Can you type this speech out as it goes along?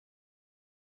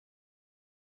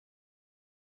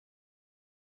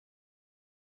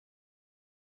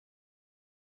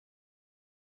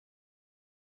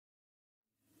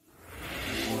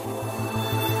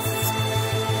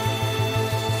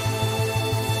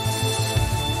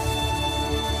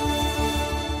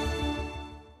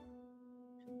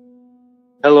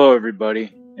Hello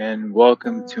everybody, and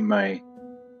welcome to my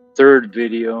third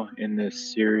video in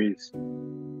this series.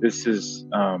 This is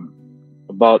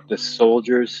about the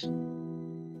soldiers,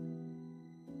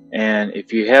 and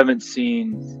if you haven't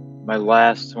seen my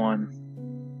last one,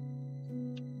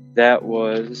 that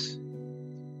was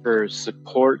for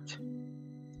support,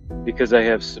 because I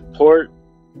have support,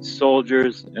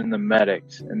 soldiers, and the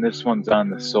medics, and this one's on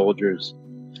the soldiers.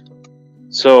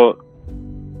 So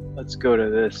let's go to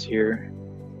this here.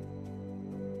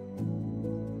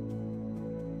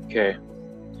 Okay,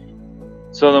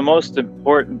 so the most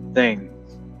important thing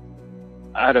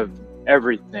out of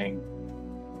everything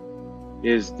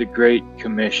is the Great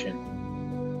Commission.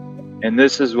 And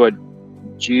this is what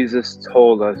Jesus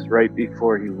told us right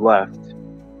before he left.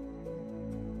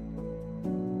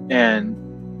 And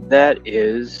that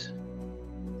is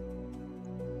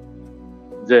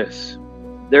this: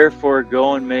 therefore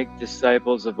go and make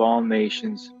disciples of all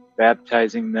nations,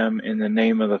 baptizing them in the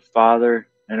name of the Father,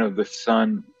 and of the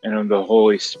Son, and of the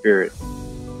Holy Spirit.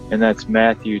 And that's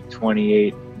Matthew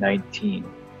 28:19.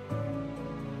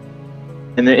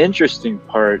 And the interesting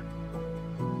part,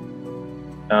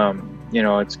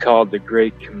 it's called the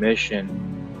Great Commission.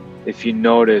 If you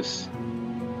notice,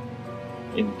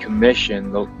 in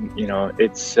commission,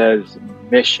 it says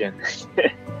mission.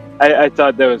 I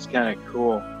thought that was kind of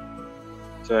cool,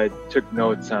 so I took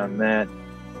notes on that.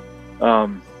 But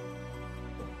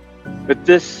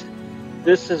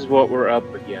this is what we're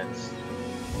up against.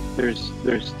 There's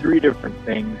three different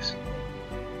things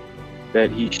that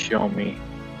he showed me.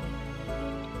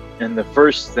 And the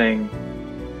first thing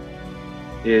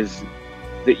is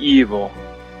the evil,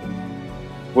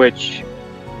 which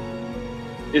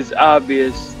is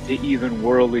obvious to even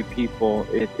worldly people.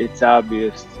 It's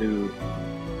obvious to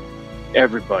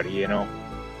everybody, and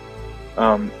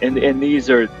these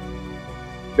are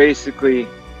basically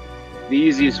the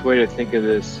easiest way to think of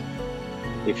this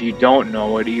if you don't know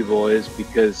what evil is,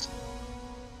 because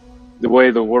the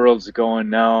way the world's going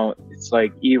now, it's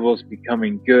like evil's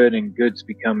becoming good and good's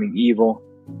becoming evil.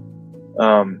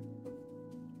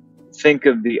 Think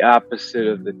of the opposite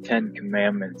of the Ten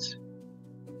Commandments.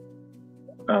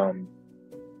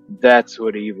 That's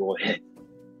what evil is.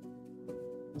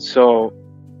 So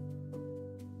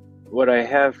what I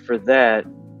have for that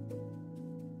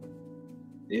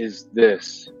is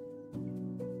this: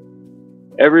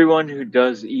 everyone who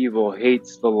does evil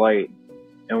hates the light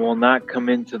and will not come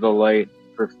into the light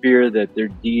for fear that their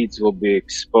deeds will be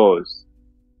exposed.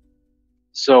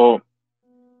 So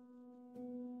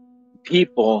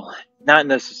people, not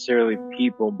necessarily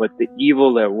people, but the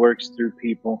evil that works through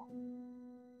people,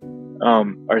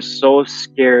 are so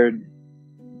scared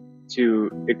to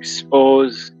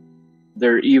expose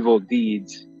their evil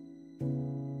deeds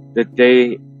that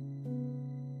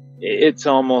it's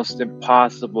almost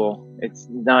impossible. It's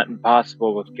not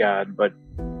impossible with God, but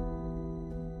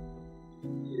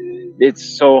it's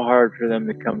so hard for them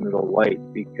to come to the light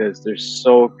because they're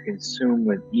so consumed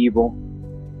with evil.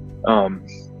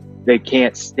 They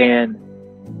can't stand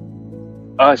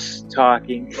us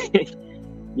talking,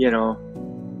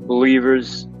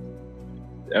 believers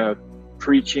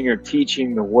preaching or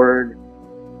teaching the word,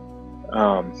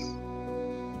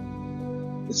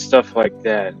 stuff like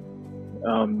that.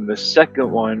 The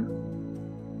second one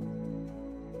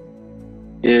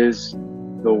is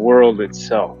the world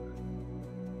itself.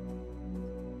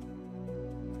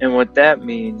 And what that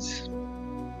means,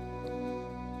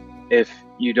 if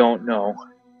you don't know,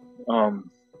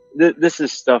 this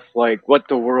is stuff like what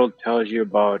the world tells you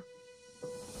about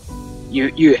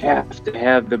you have to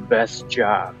have the best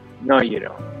job. No, you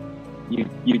don't.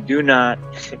 You do not.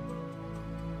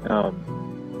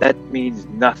 That means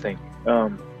nothing.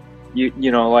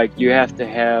 You have to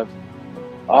have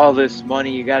all this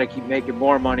money. You got to keep making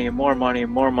more money and more money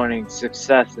and more money, and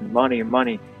success and money and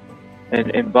money,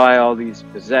 and buy all these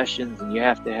possessions, and you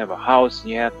have to have a house, and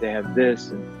you have to have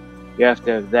this, and you have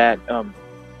to have that.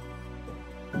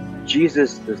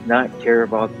 Jesus does not care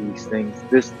about these things.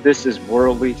 This is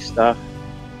worldly stuff.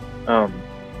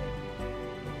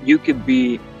 You could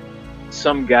be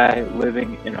some guy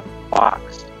living in a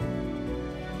box,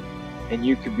 and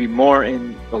you could be more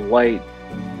in the light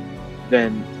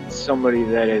than somebody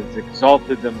that has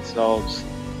exalted themselves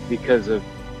because of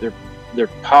their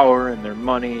power and their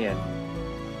money and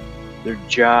their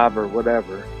job or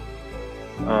whatever.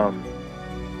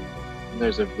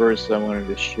 There's a verse I wanted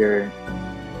to share.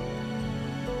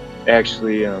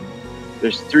 Actually,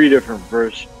 there's three different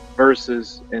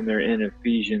verses, and they're in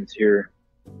Ephesians here.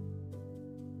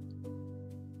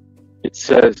 It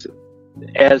says,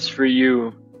 "As for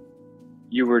you,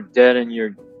 you were dead in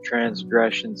your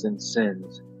transgressions and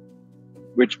sins,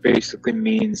 which basically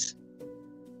means,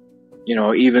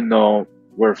 even though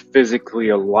we're physically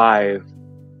alive,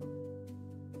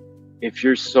 if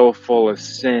you're so full of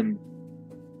sin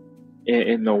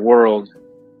in the worldly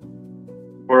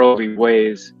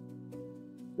ways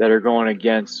that are going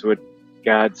against what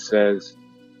God says,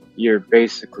 you're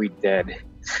basically dead.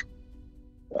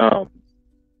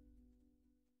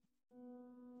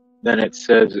 Then it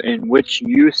says, in which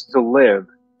you used to live.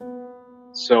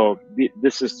 So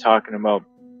this is talking about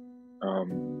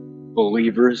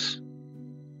believers.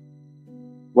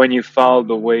 When you followed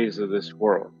the ways of this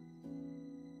world,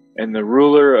 and the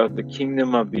ruler of the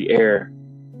kingdom of the air,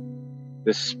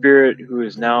 the spirit who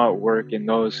is now at work in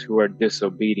those who are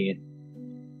disobedient.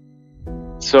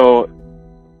 So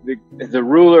the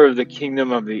ruler of the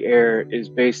kingdom of the air is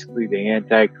basically the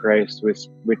Antichrist,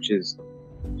 which is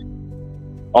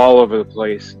all over the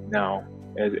place now,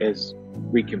 as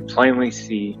we can plainly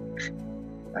see.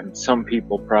 And some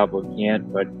people probably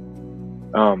can't, but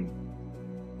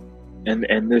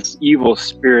and this evil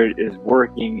spirit is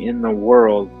working in the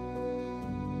world,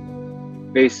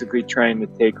 basically trying to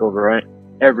take over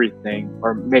everything,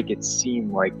 or make it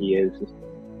seem like he is,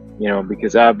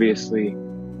 because obviously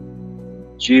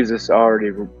Jesus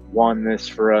already won this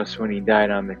for us when he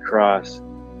died on the cross.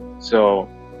 So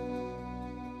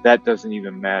that doesn't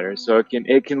even matter. So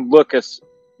it can look us,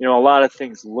 a lot of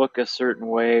things look a certain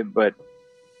way, but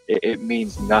it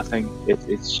means nothing.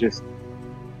 It's just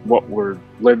what we're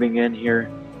living in here.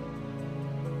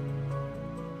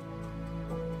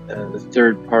 The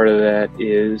third part of that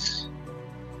is,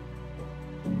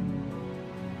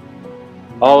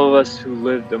 all of us who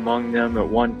lived among them at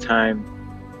one time,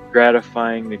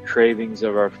 gratifying the cravings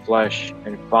of our flesh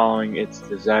and following its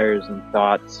desires and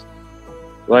thoughts,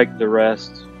 like the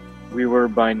rest, we were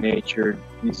by nature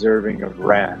deserving of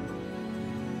wrath.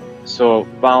 So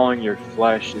following your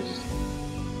flesh is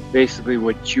basically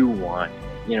what you want.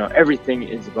 Everything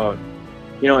is about,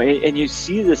 and you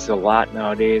see this a lot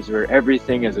nowadays, where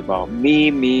everything is about me,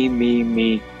 me, me,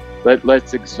 me.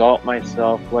 Let's exalt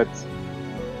myself. Let's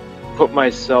put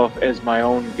myself as my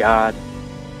own God.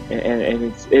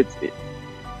 And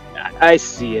I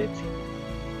see it.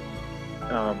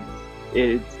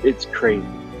 It's crazy.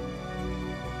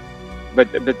 But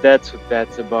that's what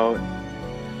that's about.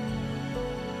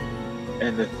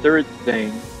 And the third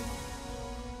thing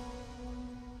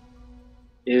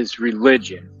is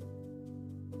religion.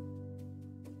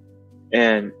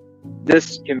 And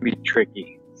this can be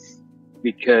tricky,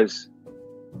 because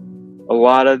a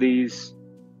lot of these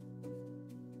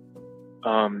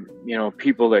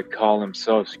people that call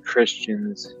themselves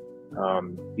Christians,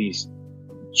 these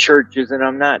churches, and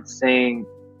I'm not saying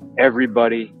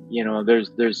everybody,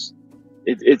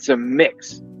 it's a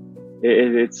mix.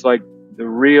 It's like the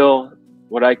real,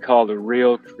 what I call the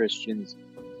real Christians.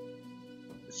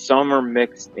 Some are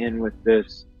mixed in with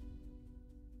this.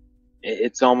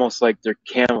 It's almost like they're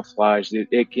camouflaged.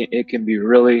 It can be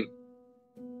really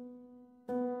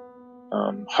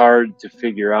hard to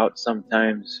figure out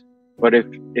sometimes. But if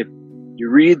you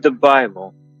read the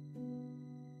Bible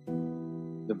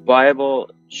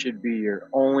should be your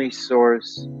only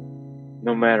source,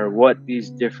 no matter what these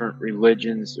different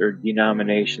religions or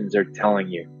denominations are telling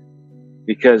you.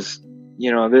 Because,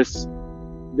 this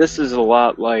is a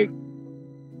lot like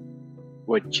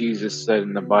what Jesus said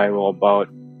in the Bible about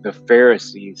the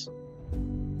Pharisees.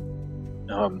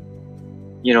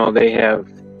 They have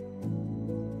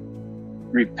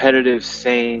repetitive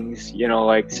sayings,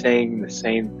 like saying the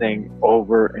same thing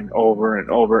over and over and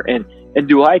over. And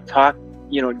do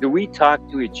we talk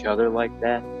to each other like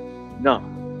that? No.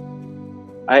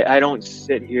 I don't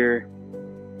sit here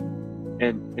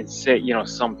and say,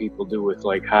 some people do with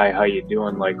like, hi, how you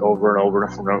doing? Like over and over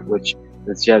and over, which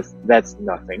that's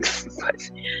nothing.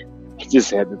 I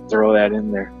just had to throw that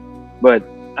in there. But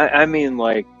I mean,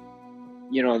 like,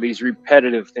 these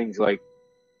repetitive things like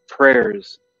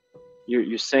prayers,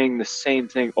 you're saying the same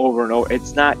thing over and over.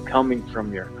 It's not coming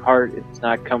from your heart. It's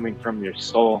not coming from your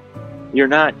soul. You're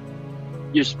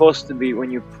supposed to be,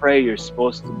 when you pray, you're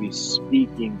supposed to be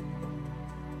speaking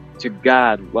to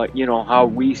God, like, how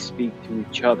we speak to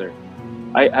each other.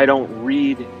 I don't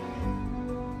read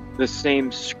the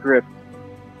same script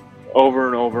over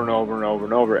and over and over and over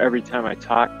and over every time I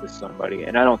talk to somebody,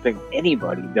 and I don't think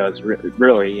anybody does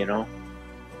really. And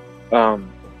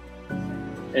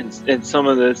some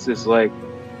of this is like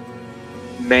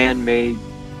man-made,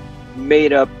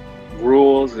 made-up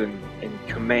rules and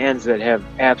commands that have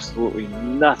absolutely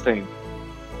nothing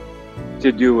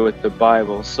to do with the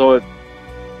Bible. So if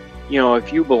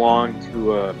you belong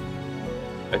to a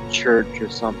church or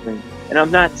something, And I'm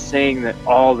not saying that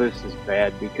all this is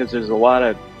bad, because there's a lot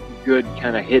of good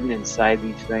kind of hidden inside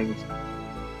these things.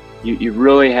 You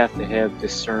really have to have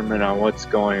discernment on what's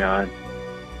going on.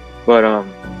 But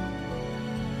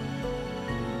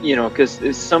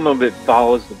because some of it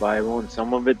follows the Bible and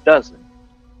some of it doesn't.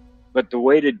 But the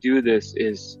way to do this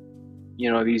is,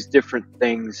 these different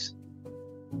things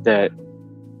that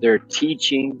they're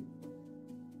teaching,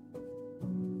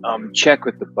 check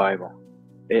with the Bible.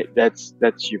 That's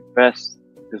your best,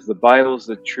 because the Bible's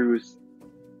the truth.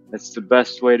 That's the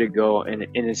best way to go.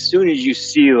 And as soon as you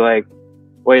see, like,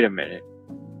 wait a minute,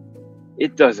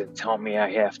 it doesn't tell me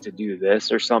I have to do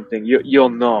this or something, you'll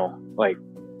know, like,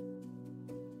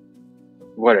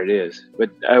 what it is. But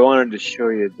I wanted to show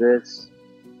you this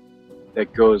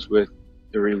that goes with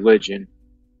the religion.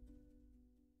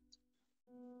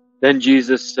 Then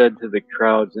Jesus said to the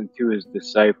crowds and to his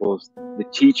disciples, "The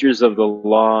teachers of the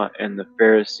law and the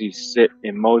Pharisees sit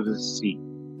in Moses' seat.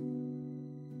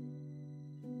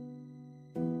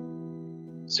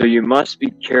 So you must be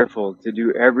careful to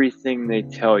do everything they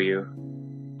tell you,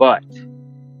 but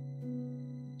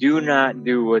do not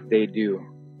do what they do,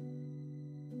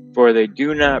 for they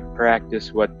do not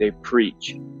practice what they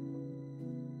preach."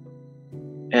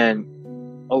 And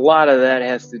a lot of that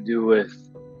has to do with,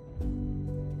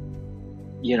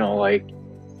 like,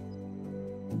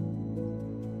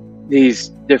 these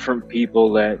different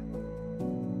people that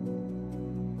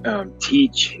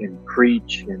teach and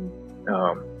preach, and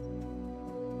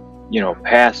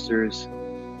pastors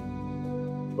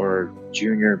or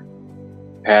junior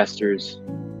pastors,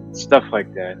 stuff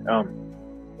like that.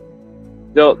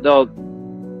 They'll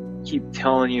keep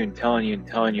telling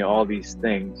you all these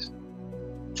things,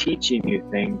 teaching you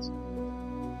things,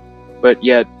 but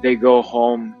yet they go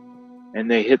home and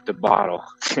they hit the bottle,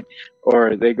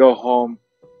 or they go home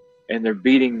and they're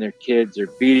beating their kids, or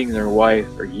beating their wife,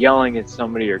 or yelling at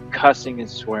somebody, or cussing and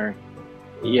swearing.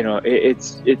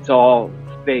 It's all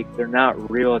fake. They're not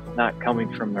real. It's not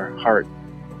coming from their heart.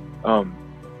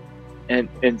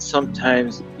 And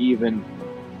sometimes even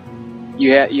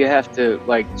you have to,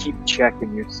 like, keep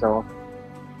checking yourself.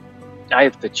 I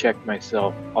have to check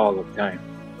myself all the time.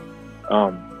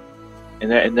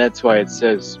 And that's why it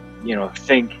says,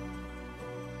 think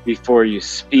before you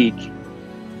speak.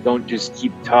 Don't just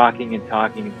keep talking and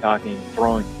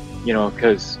throwing,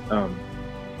 because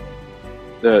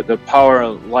the power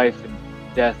of life and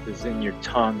death is in your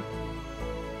tongue,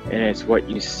 and it's what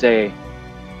you say.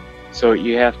 So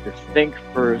you have to think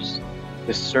first,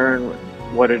 discern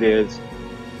what it is,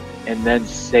 and then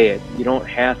say it. You don't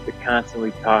have to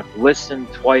constantly talk. Listen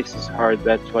twice as hard.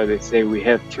 That's why they say we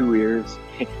have two ears.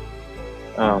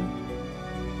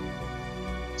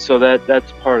 So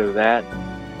that's part of that.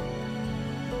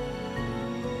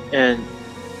 And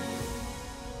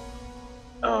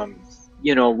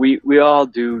we all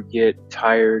do get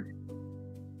tired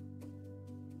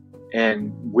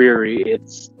and weary.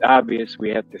 It's obvious we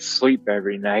have to sleep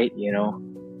every night,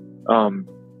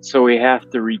 so we have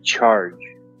to recharge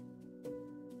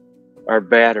our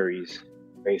batteries,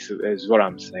 basically, is what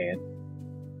I'm saying.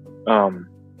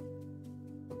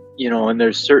 And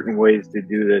there's certain ways to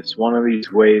do this. One of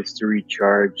these ways to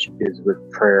recharge is with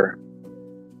prayer.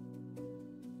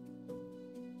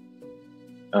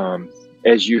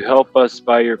 As you help us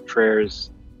by your prayers,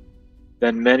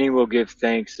 then many will give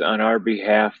thanks on our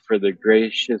behalf for the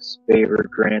gracious favor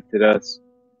granted us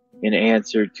in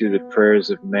answer to the prayers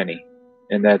of many.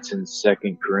 And that's in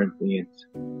 2 Corinthians.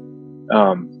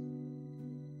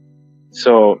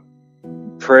 So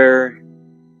prayer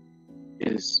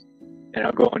is, and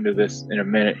I'll go into this in a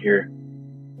minute here,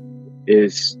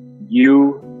 is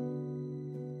you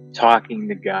talking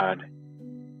to God,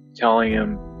 telling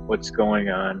him what's going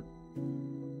on.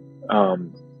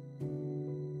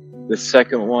 The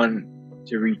second one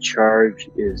to recharge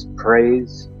is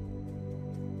praise.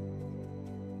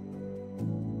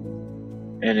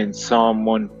 And in Psalm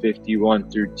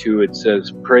 151-2, it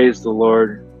says, "Praise the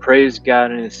Lord, praise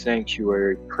God in his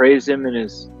sanctuary, praise him in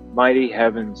his mighty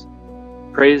heavens,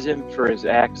 praise him for his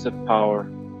acts of power,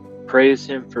 praise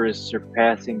him for his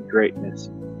surpassing greatness."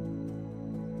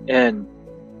 And,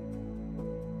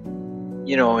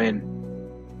 in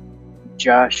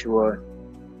Joshua,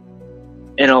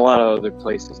 and a lot of other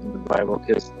places in the Bible,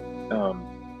 because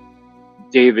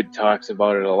David talks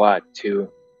about it a lot too,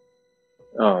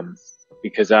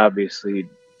 because obviously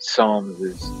Psalms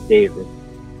is David.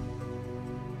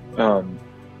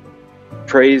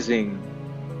 Praising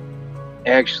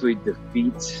actually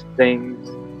defeats things.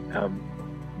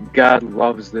 God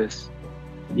loves this.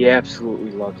 He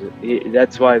absolutely loves it.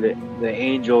 That's why the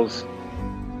angels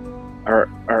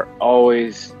are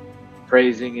always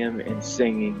praising him and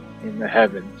singing in the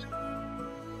heavens.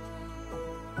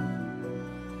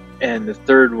 And the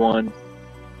third one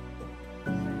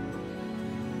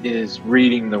is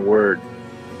reading the word.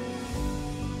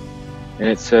 And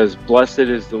it says, "Blessed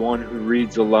is the one who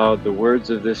reads aloud the words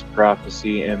of this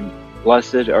prophecy, and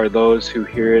blessed are those who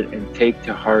hear it and take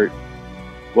to heart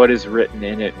what is written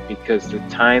in it, because the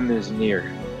time is near."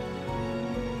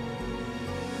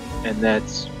 And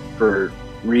that's for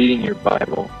reading your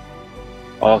Bible.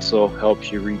 Also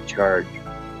helps you recharge.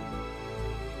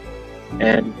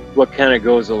 And what kind of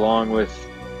goes along with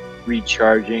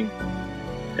recharging,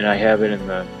 and I have it in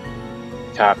the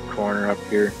top corner up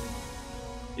here,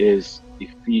 is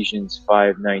Ephesians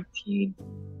 5:19,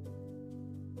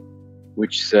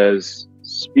 which says,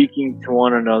 "Speaking to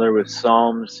one another with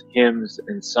psalms, hymns,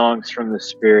 and songs from the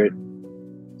Spirit,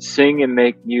 sing and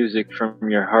make music from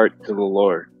your heart to the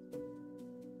Lord."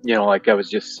 You know, like I was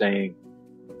just saying,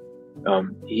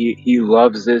 he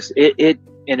loves this. It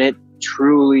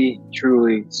truly,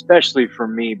 especially for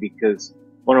me, because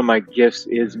one of my gifts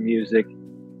is music,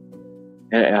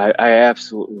 and I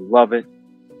absolutely love it.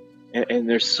 And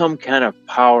there's some kind of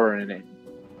power in it.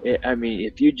 I mean,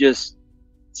 if you just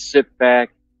sit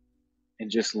back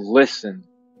and just listen,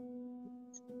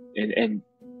 and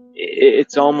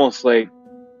it's almost like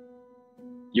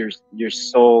your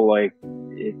soul, like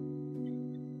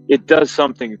it does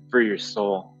something for your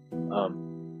soul.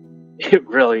 It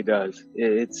really does.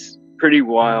 It's pretty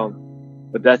wild,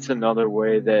 but that's another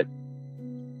way that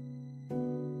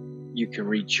you can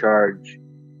recharge.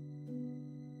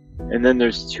 And then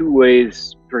there's two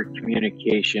ways for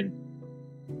communication.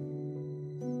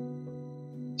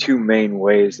 Two main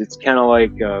ways. It's kind of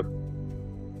like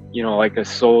like a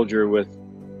soldier with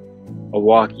a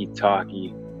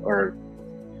walkie-talkie, or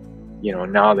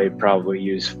now they probably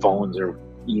use phones or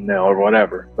email or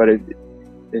whatever. But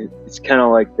it's kind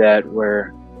of like that,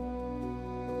 where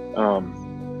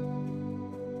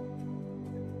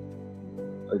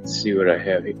let's see what I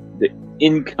have here. The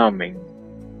incoming.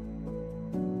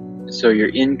 So your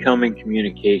incoming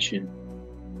communication,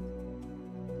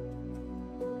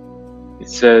 it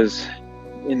says,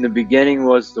 "In the beginning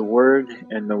was the Word,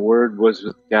 and the Word was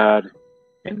with God,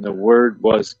 and the Word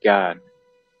was God."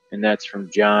 And that's from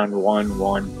John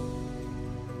 1:1.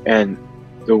 And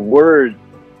the Word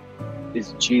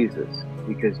is Jesus,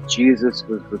 because Jesus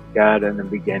was with God in the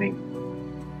beginning.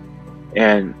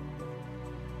 And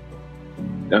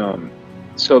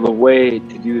so the way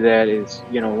to do that is,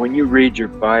 when you read your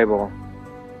Bible,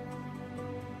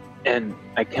 and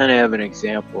I kind of have an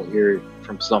example here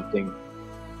from something,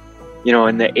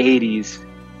 in the 80s,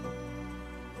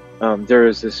 there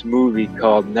was this movie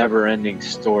called Never Ending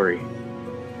Story.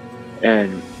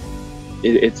 And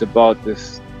it's about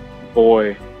this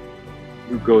boy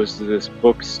who goes to this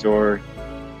bookstore.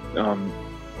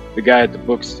 The guy at the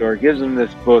bookstore gives him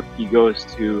this book. He goes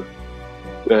to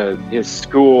his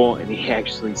school, and he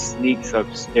actually sneaks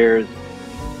upstairs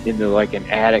into like an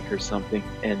attic or something,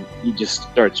 and he just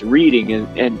starts reading,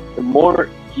 and the more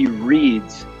he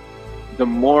reads, the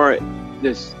more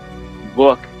this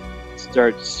book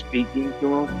starts speaking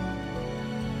to him.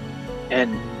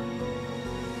 And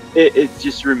it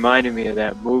just reminded me of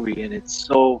that movie, and it's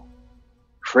so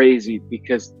crazy,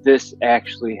 because this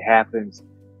actually happens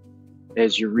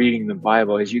as you're reading the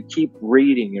Bible. As you keep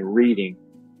reading and reading,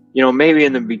 maybe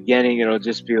in the beginning it'll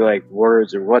just be like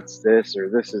words, or what's this, or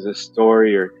this is a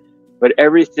story, but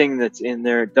everything that's in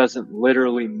there doesn't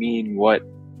literally mean what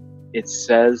it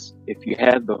says. If you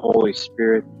have the Holy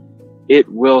Spirit, it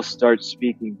will start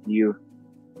speaking to you,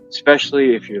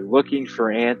 especially if you're looking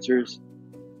for answers.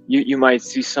 You might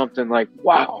see something like,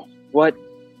 wow, what?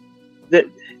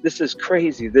 This is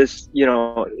crazy. This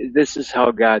is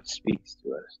how God speaks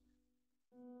to us.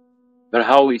 But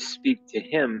how we speak to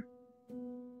Him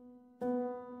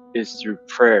is through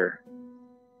prayer.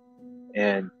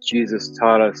 And Jesus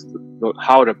taught us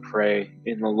how to pray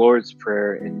in the Lord's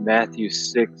Prayer in Matthew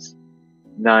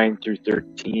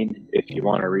 6:9-13, if you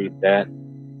want to read that.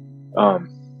 And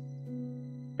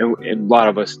a lot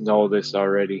of us know this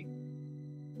already.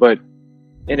 But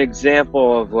an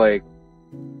example of like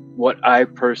what I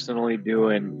personally do,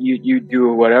 and you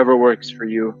do whatever works for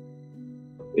you,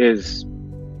 is,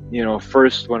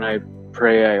 first when I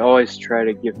pray, I always try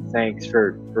to give thanks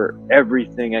for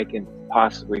everything I can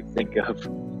possibly think of.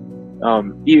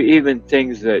 Even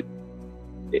things that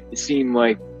seem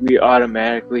like we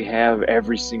automatically have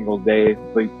every single day,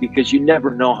 because you never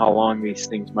know how long these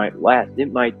things might last.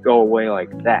 It might go away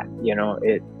like that, you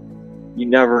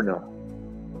never know.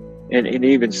 And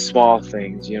even small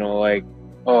things, like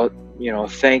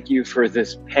thank you for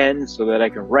this pen so that I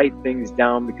can write things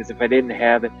down, because if I didn't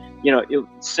have it,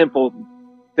 simple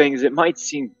things, it might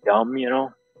seem dumb,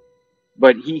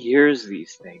 but he hears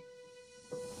these things.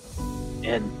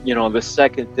 And, the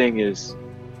second thing is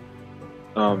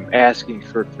asking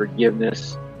for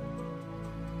forgiveness.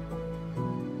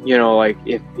 Like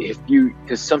if you,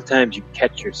 because sometimes you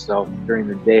catch yourself during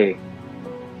the day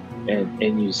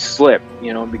and you slip,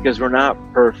 because we're not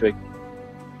perfect.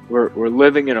 We're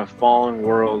living in a fallen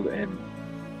world, and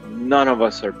none of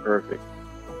us are perfect.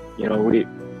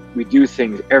 We do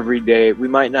things every day. We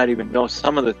might not even know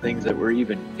some of the things that we're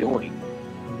even doing.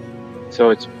 So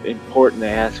it's important to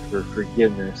ask for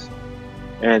forgiveness.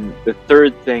 And the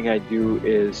third thing I do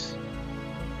is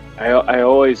I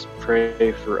always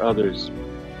pray for others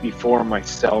before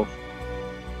myself.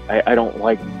 I don't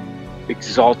like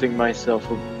exalting myself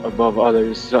above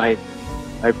others, so I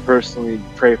personally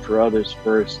pray for others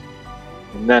first,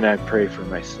 and then I pray for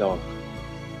myself.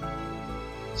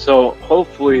 So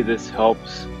hopefully this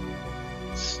helps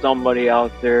somebody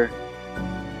out there.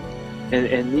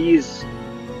 And these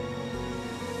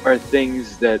are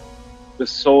things that the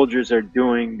soldiers are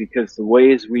doing because the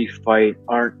ways we fight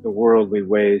aren't the worldly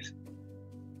ways.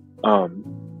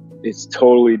 It's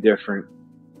totally different.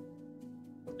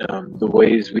 The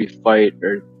ways we fight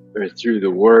are through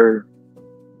the Word,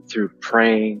 through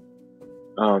praying,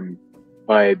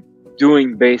 by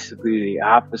doing basically the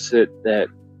opposite that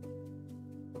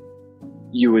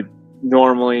you would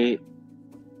normally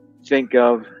think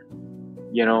of,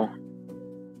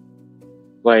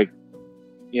 like,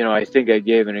 I think I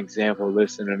gave an example of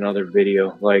this in another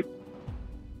video. Like,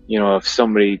 if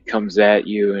somebody comes at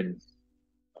you and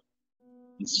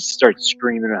starts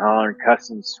screaming and hollering,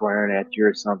 cussing, swearing at you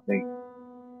or something,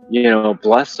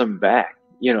 bless them back.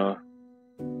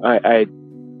 I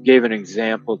gave an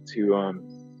example to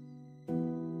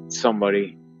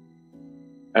somebody.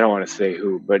 I don't want to say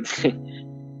who, but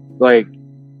like,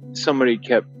 somebody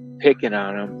kept picking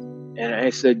on him, and I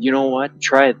said, you know what?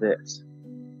 Try this.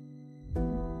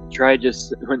 Try,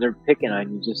 just when they're picking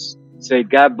on you, just say,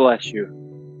 God bless you,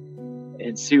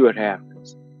 and see what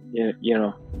happens.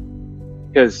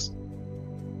 Because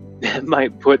it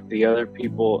might put the other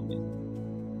people,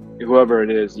 whoever it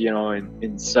is,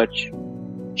 in such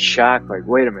shock. Like,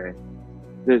 wait a minute,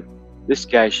 this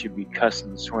guy should be cussing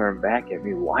and swearing back at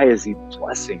me. Why is he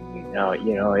blessing me now?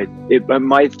 It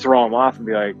might throw him off and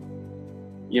be like,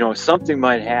 something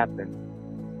might happen.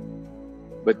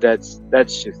 But that's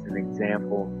just an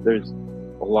example. There's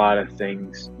a lot of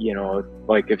things,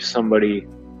 like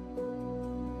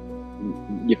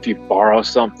if you borrow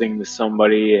something to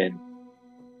somebody, and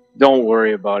don't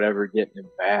worry about ever getting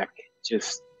it back.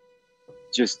 Just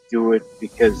do it,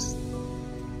 because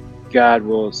God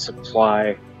will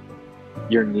supply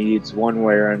your needs one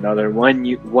way or another when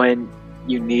you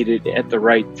need it at the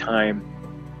right time.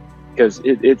 Because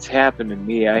it's happened to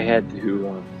me. I had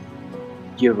to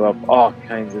give up all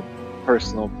kinds of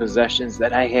personal possessions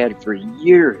that I had for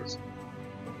years,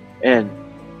 and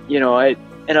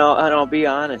I'll be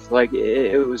honest, like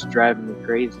it was driving me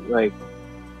crazy. Like,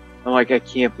 I'm like, I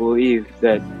can't believe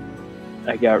that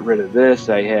I got rid of this.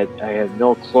 I had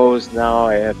no clothes now.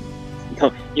 I had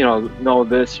no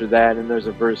this or that, and there's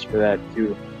a verse for that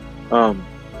too.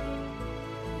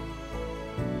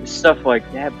 Stuff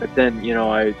like that. But then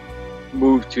I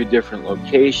moved to a different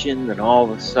location, and all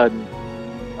of a sudden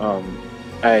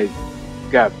I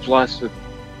got blessed with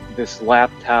this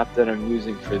laptop that I'm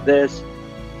using for this.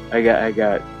 I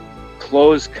got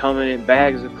clothes coming in,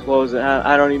 bags of clothes, and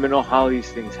I don't even know how these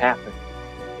things happen.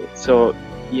 So,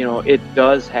 it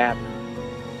does happen.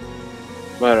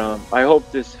 But I hope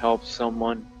this helps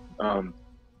someone.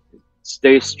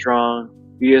 Stay strong,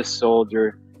 be a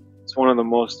soldier. It's one of the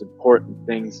most important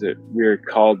things that we're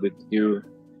called to do,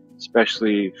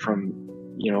 especially from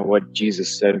what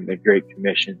Jesus said in the Great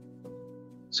Commission.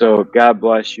 So God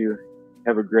bless you.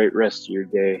 Have a great rest of your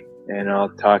day, and I'll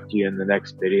talk to you in the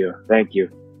next video. Thank you.